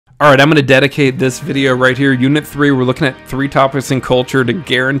All right, I'm going to dedicate this video right here. Unit 3, we're looking at 3 topics in culture to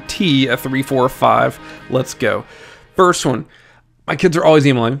guarantee a 3, 4, 5. Let's go. First one. My kids are always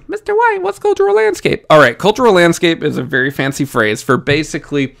emailing, Mr. White, what's cultural landscape? All right, cultural landscape is a very fancy phrase for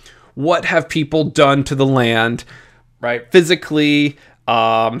basically what have people done to the land, right, physically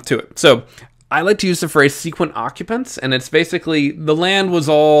to it. So I like to use the phrase sequent occupants, and it's basically the land was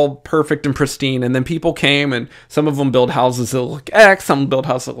all perfect and pristine, and then people came, and some of them build houses that look X, some build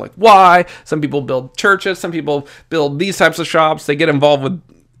houses that look like Y, some people build churches, some people build these types of shops, they get involved with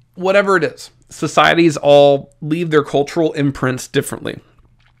whatever it is. Societies all leave their cultural imprints differently.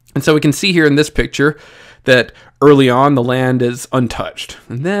 And so we can see here in this picture that early on the land is untouched.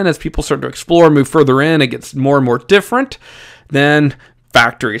 And then as people start to explore, move further in, it gets more and more different. Then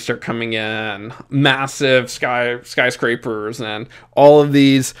factories start coming in, massive skyscrapers, and all of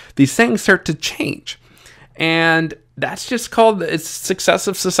these things start to change. And that's just called it's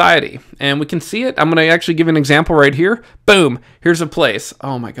successive society. And we can see it. I'm going to actually give an example right here. Boom. Here's a place.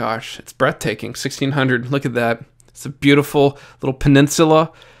 Oh my gosh. It's breathtaking. 1600. Look at that. It's a beautiful little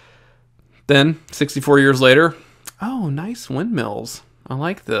peninsula. Then 64 years later. Oh, nice windmills. I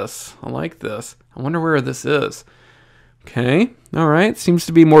like this. I like this. I wonder where this is. Okay. All right. Seems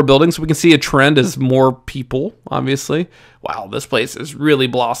to be more buildings. We can see a trend as more people, obviously. Wow. This place is really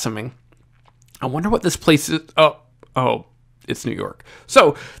blossoming. I wonder what this place is. Oh, it's New York.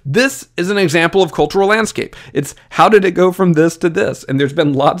 So this is an example of cultural landscape. It's how did it go from this to this? And there's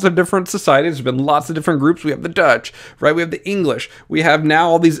been lots of different societies. There's been lots of different groups. We have the Dutch, right? We have the English. We have now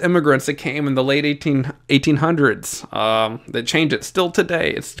all these immigrants that came in the late 1800s that changed it. Still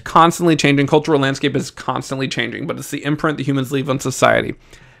today, it's constantly changing. Cultural landscape is constantly changing, but it's the imprint that humans leave on society.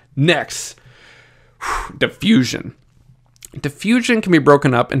 Next, diffusion. Diffusion can be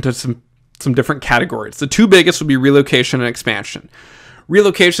broken up into some different categories. The two biggest would be relocation and expansion.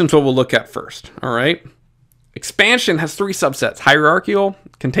 Relocation is what we'll look at first, all right? Expansion has 3 subsets: hierarchical,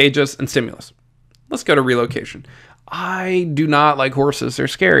 contagious, and stimulus. Let's go to relocation. I do not like horses. They're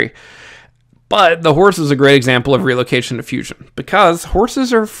scary. But the horse is a great example of relocation diffusion because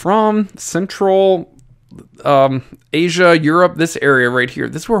horses are from Central Asia, Europe, this area right here.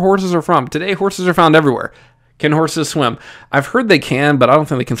 This is where horses are from. Today, horses are found everywhere. Can horses swim? I've heard they can, but I don't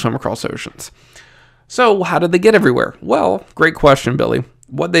think they can swim across oceans. So how did they get everywhere? Well, great question, Billy.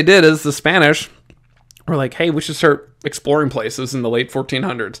 What they did is the Spanish were like, hey, we should start exploring places in the late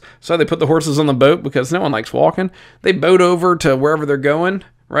 1400s. So they put the horses on the boat because no one likes walking. They boat over to wherever they're going,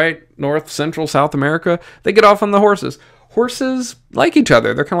 right? North, Central, South America. They get off on the horses. Horses like each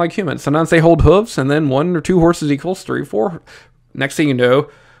other. They're kind of like humans. Sometimes they hold hooves, and then 1 or 2 horses equals 3, 4. Next thing you know,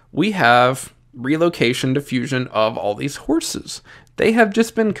 we have relocation diffusion of all these horses. They have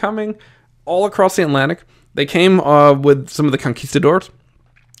just been coming all across the Atlantic. They came with some of the conquistadors,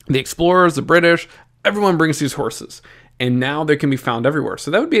 the explorers, the British. Everyone brings these horses, and now they can be found everywhere.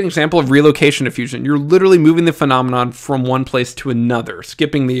 So that would be an example of relocation diffusion. You're literally moving the phenomenon from one place to another,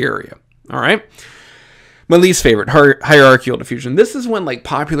 skipping the area. All right. My least favorite, hierarchical diffusion. This is when like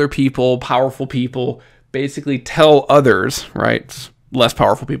popular people, powerful people basically tell others, right, less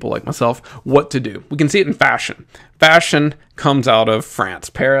powerful people like myself, what to do. We can see it in fashion. Fashion comes out of France,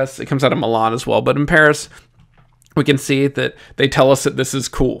 Paris. It comes out of Milan as well. But in Paris, we can see that they tell us that this is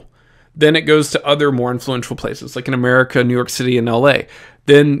cool. Then it goes to other more influential places, like in America, New York City, and LA.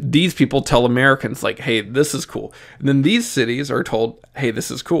 Then these people tell Americans, like, hey, this is cool. And then these cities are told, hey,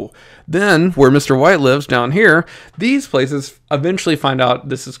 this is cool. Then where Mr. White lives down here, these places eventually find out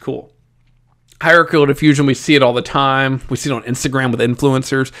this is cool. Hierarchical diffusion, we see it all the time. We see it on Instagram with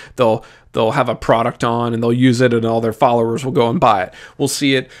influencers. They'll have a product on and they'll use it and all their followers will go and buy it. We'll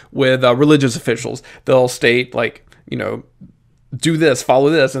see it with religious officials. They'll state like, you know, do this,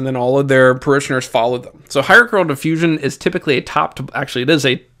 follow this, and then all of their parishioners follow them. So hierarchical diffusion is typically a top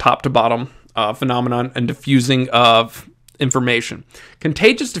to bottom phenomenon and diffusing of information.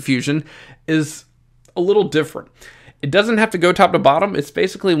 Contagious diffusion is a little different. It doesn't have to go top to bottom. It's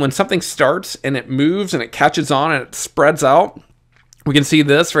basically when something starts and it moves and it catches on and it spreads out. We can see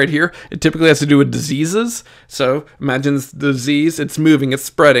this right here. It typically has to do with diseases. So imagine this disease, it's moving, it's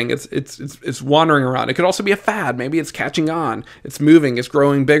spreading, it's wandering around. It could also be a fad. Maybe it's catching on. It's moving, it's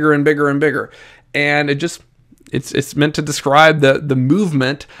growing bigger and bigger and bigger. And it's meant to describe the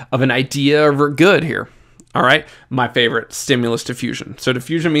movement of an idea or good here. All right, my favorite, stimulus diffusion. So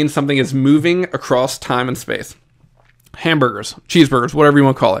diffusion means something is moving across time and space. Hamburgers, cheeseburgers, whatever you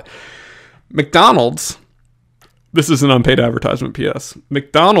want to call it. McDonald's, this is an unpaid advertisement, P.S.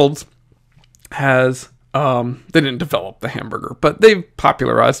 McDonald's has They didn't develop the hamburger, but they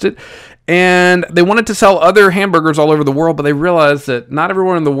popularized it. And they wanted to sell other hamburgers all over the world, but they realized that not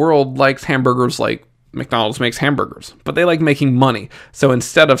everyone in the world likes hamburgers like McDonald's makes hamburgers, but they like making money. So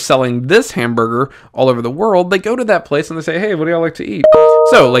instead of selling this hamburger all over the world, they go to that place and they say, hey, what do y'all like to eat?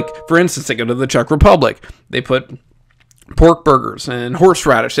 So, like, for instance, they go to the Czech Republic. They put pork burgers and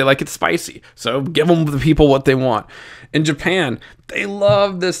horseradish. They like it spicy. So give them the people what they want. In Japan, they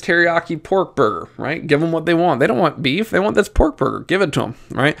love this teriyaki pork burger, right? Give them what they want. They don't want beef. They want this pork burger. Give it to them,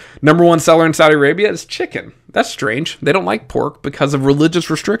 right? Number one seller in Saudi Arabia is chicken. That's strange. They don't like pork because of religious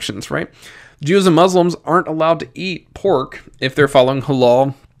restrictions, right? Jews and Muslims aren't allowed to eat pork if they're following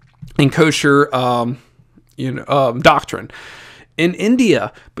halal and kosher doctrine. In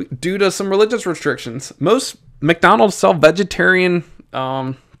India, due to some religious restrictions, most McDonald's sell vegetarian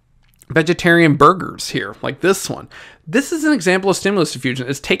burgers here, like this one. This is an example of stimulus diffusion.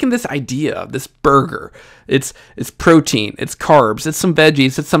 It's taking this idea, this burger, it's protein, it's carbs, it's some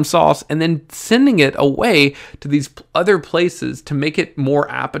veggies, it's some sauce, and then sending it away to these other places to make it more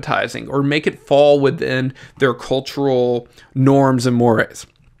appetizing or make it fall within their cultural norms and mores.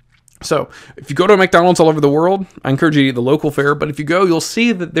 So if you go to a McDonald's all over the world, I encourage you to eat the local fare, but if you go, you'll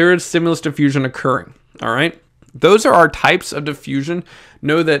see that there is stimulus diffusion occurring, all right? Those are our types of diffusion.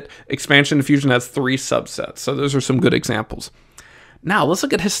 Know that expansion diffusion has 3 subsets. So those are some good examples. Now let's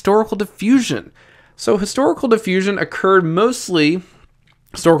look at historical diffusion. So historical diffusion occurred mostly,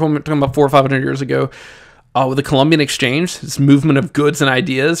 we're talking about 400 or 500 years ago, with the Columbian Exchange, this movement of goods and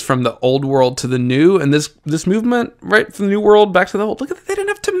ideas from the old world to the new. And this movement, right, from the new world back to the old. Look at that, they didn't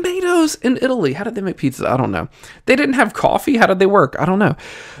have tomatoes in Italy. How did they make pizza? I don't know. They didn't have coffee. How did they work? I don't know.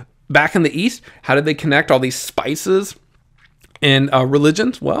 Back in the East, how did they connect all these spices and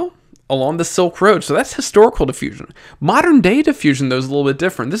religions? Well, along the Silk Road. So that's historical diffusion. Modern day diffusion, though, is a little bit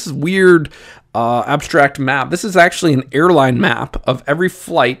different. This is weird, abstract map. This is actually an airline map of every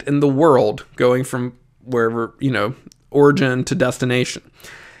flight in the world going from wherever, origin to destination.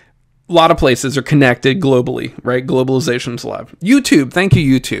 A lot of places are connected globally, right? Globalization's alive. YouTube, thank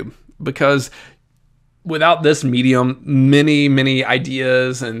you, YouTube, because without this medium, many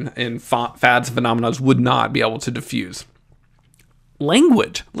ideas and fads and phenomena would not be able to diffuse.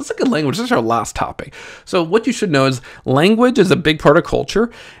 Language. Let's look at language. This is our last topic. So what you should know is language is a big part of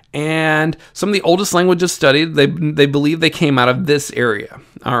culture, and some of the oldest languages studied, they believe they came out of this area.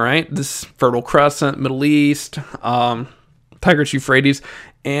 All right, this Fertile Crescent, Middle East, Tigris, Euphrates,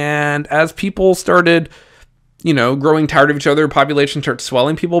 and as people started growing tired of each other, population starts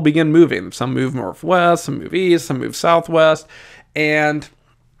swelling, people begin moving. Some move northwest, some move east, some move southwest, and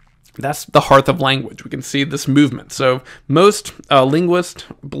that's the heart of language. We can see this movement. So most linguists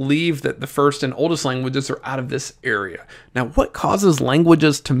believe that the first and oldest languages are out of this area. Now, what causes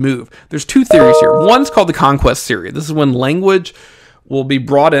languages to move? There's 2 theories here. One's called the conquest theory. This is when language will be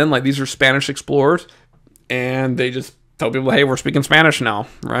brought in, like these are Spanish explorers, and they just tell people, hey, we're speaking Spanish now,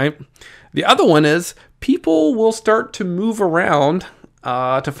 right? The other one is people will start to move around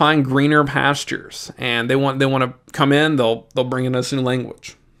to find greener pastures, and they want to come in. They'll bring in this new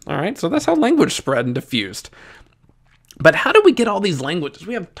language. All right, so that's how language spread and diffused. But how do we get all these languages?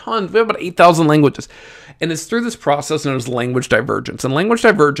 We have tons. We have about 8,000 languages, and it's through this process known as language divergence. And language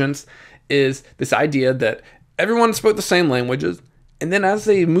divergence is this idea that everyone spoke the same languages, and then as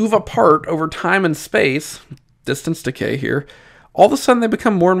they move apart over time and space, distance decay here, all of a sudden they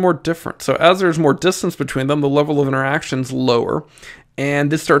become more and more different. So as there's more distance between them, the level of interaction's lower,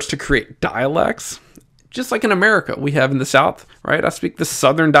 and this starts to create dialects. Just like in America, we have in the South, right? I speak the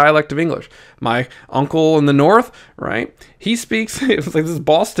Southern dialect of English. My uncle in the North, right? He speaks, it's like this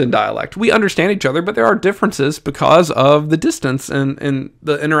Boston dialect. We understand each other, but there are differences because of the distance and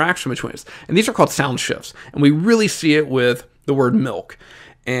the interaction between us. And these are called sound shifts. And we really see it with the word milk.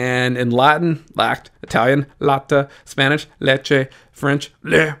 And in Latin, lact, Italian, latte, Spanish, leche, French,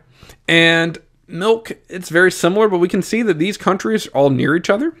 le. And milk, it's very similar, but we can see that these countries are all near each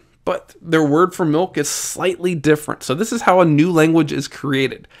other, but their word for milk is slightly different. So this is how a new language is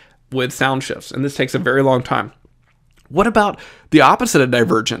created with sound shifts, and this takes a very long time. What about the opposite of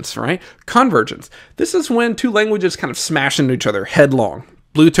divergence, right? Convergence. This is when 2 languages kind of smash into each other headlong.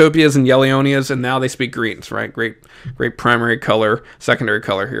 Bluetopias and Yellowonias, and now they speak greens, right? Great primary color, secondary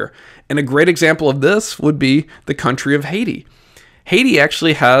color here. And a great example of this would be the country of Haiti. Haiti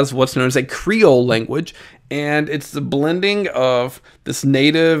actually has what's known as a Creole language, and it's the blending of this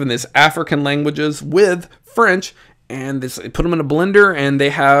native and this African languages with French, and they put them in a blender, and they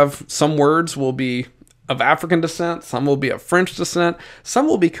have some words will be of African descent, some will be of French descent, some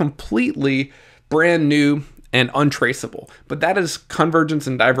will be completely brand new and untraceable. But that is convergence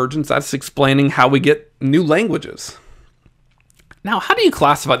and divergence. That's explaining how we get new languages. Now, how do you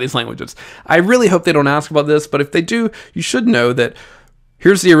classify these languages? I really hope they don't ask about this, but if they do, you should know that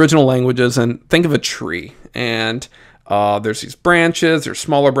here's the original languages, and think of a tree. And there's these branches, there's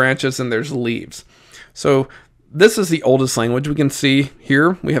smaller branches, and there's leaves. So this is the oldest language. We can see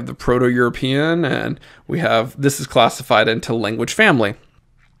here we have the Proto-European, and this is classified into language family.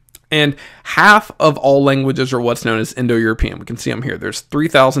 And half of all languages are what's known as Indo-European. We can see them here. There's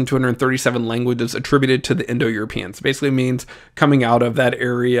 3,237 languages attributed to the Indo-Europeans. Basically means coming out of that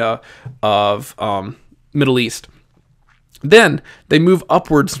area of Middle East. Then they move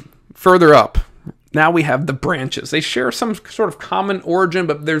upwards, further up. Now we have the branches. They share some sort of common origin,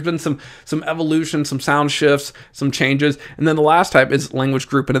 but there's been some evolution, some sound shifts, some changes. And then the last type is language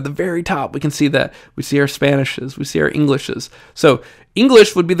group. And at the very top, we can see that we see our Spanishes, we see our Englishes. So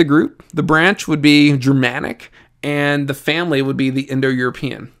English would be the group, the branch would be Germanic, and the family would be the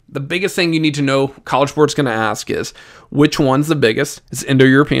Indo-European. The biggest thing you need to know, College Board's going to ask is, which one's the biggest? It's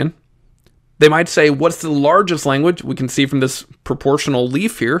Indo-European. They might say, what's the largest language? We can see from this proportional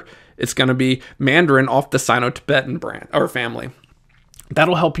leaf here, it's going to be Mandarin off the Sino-Tibetan branch or family.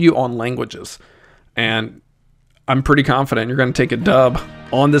 That'll help you on languages. And I'm pretty confident you're going to take a dub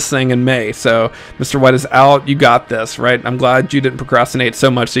on this thing in May. So Mr. White is out. You got this, right? I'm glad you didn't procrastinate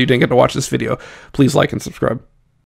so much so you didn't get to watch this video. Please like and subscribe.